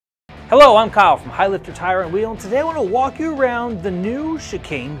Hello, I'm Kyle from High Lifter Tire and Wheel, and today I want to walk you around the new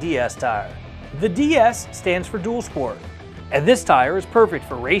Chicane DS tire. The DS stands for Dual Sport, and this tire is perfect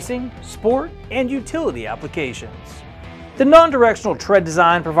for racing, sport, and utility applications. The non-directional tread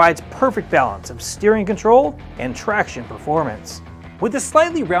design provides perfect balance of steering control and traction performance. With a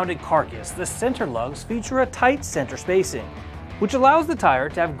slightly rounded carcass, the center lugs feature a tight center spacing, which allows the tire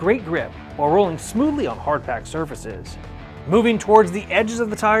to have great grip while rolling smoothly on hard-packed surfaces. Moving towards the edges of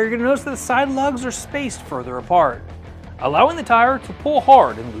the tire, you're going to notice that the side lugs are spaced further apart, allowing the tire to pull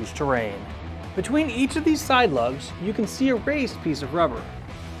hard in loose terrain. Between each of these side lugs, you can see a raised piece of rubber.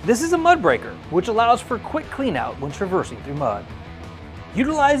 This is a mud breaker, which allows for quick cleanout when traversing through mud.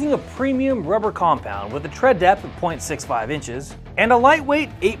 Utilizing a premium rubber compound with a tread depth of 0.65 inches and a lightweight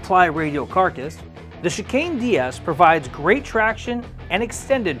 8-ply radial carcass, the Chicane DS provides great traction and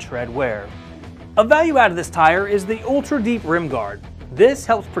extended tread wear. A value add of this tire is the ultra deep rim guard. This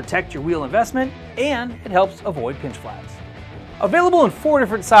helps protect your wheel investment and it helps avoid pinch flats. Available in 4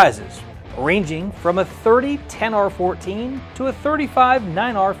 different sizes, ranging from a 30 10R14 to a 35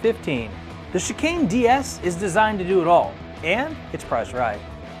 9R15. The Chicane DS is designed to do it all, and it's priced right.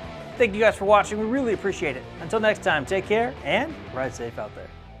 Thank you guys for watching, we really appreciate it. Until next time, take care and ride safe out there.